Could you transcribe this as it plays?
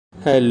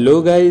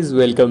Hello guys,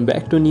 welcome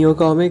back to new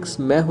comics.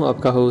 मैं हूं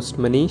आपका होस्ट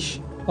मनीष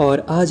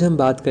और आज हम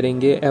बात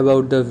करेंगे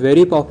about the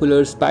very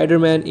popular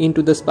Spiderman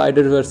into the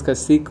Spider-Verse का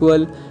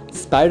sequel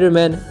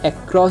Spiderman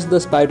across the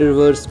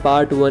Spider-Verse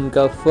part 1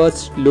 का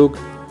फर्स्ट लुक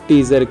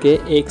टीज़र के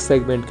एक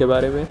सेगमेंट के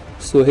बारे में।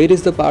 So here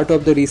is the part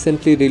of the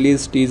recently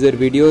release teaser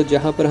video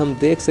जहां पर हम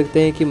देख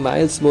सकते हैं कि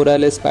miles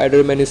Morales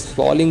Spiderman is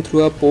falling through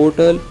a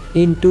portal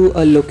into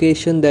a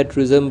location that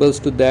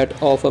resembles to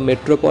that of a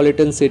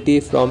metropolitan city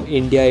from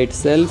India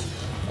itself.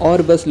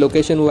 और बस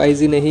location wise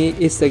ही नहीं,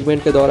 इस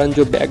सेगमेंट के दौरान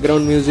जो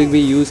बैकग्राउंड म्यूजिक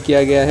भी यूज़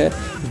किया गया है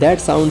that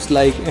sounds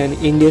like an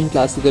Indian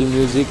classical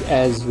music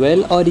as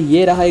well. और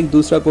ये रहा एक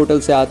दूसरा पोर्टल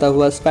से आता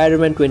हुआ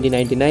Spiderman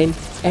 2099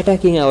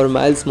 attacking our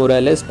miles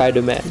Morales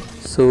Spiderman.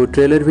 So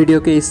trailer video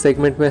के इस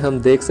सेगमेंट में हम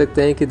देख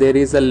सकते हैं कि there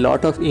is a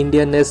lot of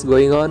Indianness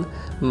going on.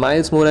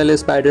 Miles Morales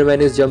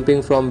Spiderman is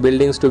jumping from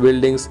buildings to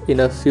buildings in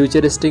a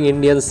futuristic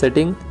Indian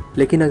setting.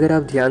 लेकिन अगर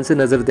आप ध्यान से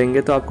नज़र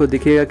देंगे तो आपको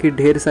दिखेगा कि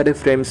ढेर सारे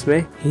फ्रेम्स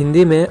में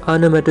हिंदी में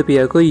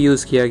ऑनोमेटोपिया को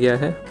यूज़ किया गया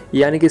है,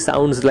 यानी कि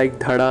साउंड्स लाइक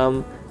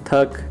धड़ाम,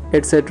 थक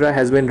etcetera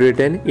has been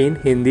written in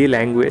Hindi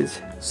language.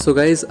 So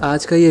guys,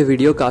 आज का ये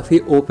वीडियो काफ़ी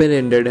ओपन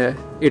एंडेड है।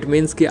 इट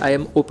मीन्स कि I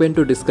am open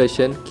to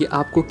discussion कि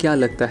आपको क्या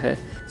लगता है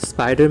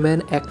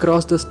Spiderman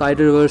across the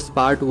Spider-Verse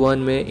part 1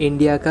 में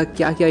इंडिया का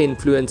क्या क्या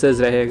इन्फ्लुएंसेस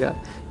रहेगा।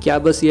 क्या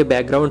बस ये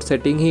बैकग्राउंड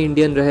सेटिंग ही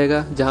इंडियन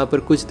रहेगा जहाँ पर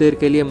कुछ देर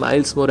के लिए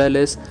माइल्स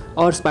मोरालेस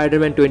और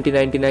स्पाइडरमैन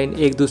 2099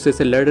 एक दूसरे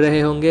से लड़ रहे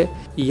होंगे,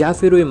 या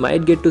फिर we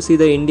might get to see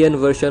the Indian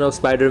version of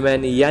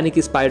Spiderman, यानी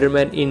कि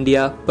स्पाइडरमैन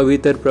इंडिया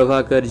पवित्र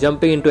Prabhakar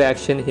jumping into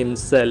action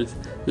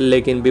himself.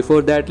 लेकिन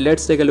before that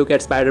let's take a look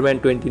at Spiderman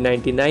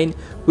 2099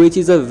 which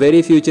is a very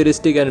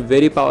futuristic and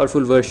very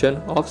powerful version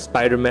of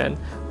Spider-Man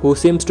who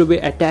seems to be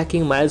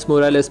attacking Miles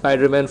Morales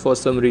Spider-Man for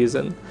some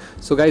reason.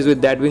 So guys,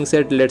 with that being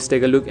said, let's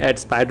take a look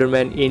at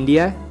Spider-Man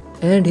India.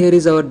 And here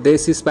is our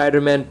Desi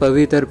Spider-Man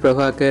Pavitr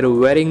Prabhakar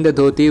wearing the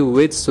dhoti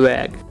with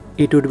swag.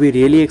 It would be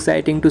really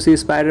exciting to see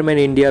Spider-Man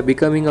India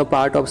becoming a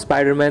part of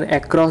Spider-Man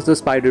across the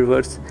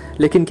Spider-Verse.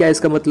 लेकिन क्या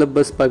इसका मतलब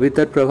बस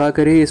पवित्र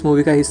प्रभाकर ही इस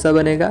movie का हिस्सा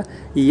बनेगा,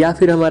 या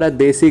फिर हमारा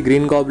देसी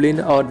ग्रीन गॉब्लिन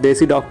और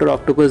देसी डॉक्टर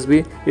ऑक्टोपस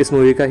भी इस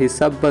मूवी का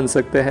हिस्सा बन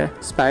सकते हैं।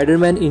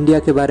 स्पाइडरमैन इंडिया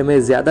के बारे में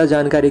ज़्यादा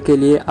जानकारी के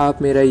लिए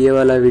आप मेरा ये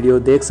वाला वीडियो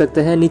देख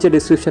सकते हैं, नीचे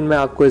डिस्क्रिप्शन में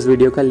आपको इस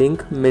वीडियो का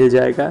लिंक मिल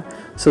जाएगा।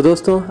 सो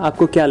दोस्तों,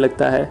 आपको क्या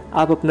लगता है?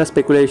 आप अपना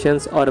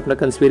स्पेकुलेशंस और अपना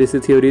कंस्पिरेसी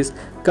थ्योरीज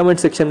कमेंट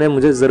सेक्शन में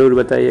मुझे ज़रूर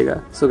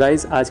बताइएगा। सो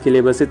गाइज, आज के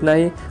लिए बस इतना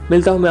ही।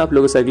 मिलता हूँ मैं आप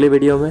लोगों से अगले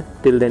वीडियो में।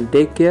 Till then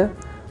take care,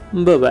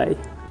 bye bye.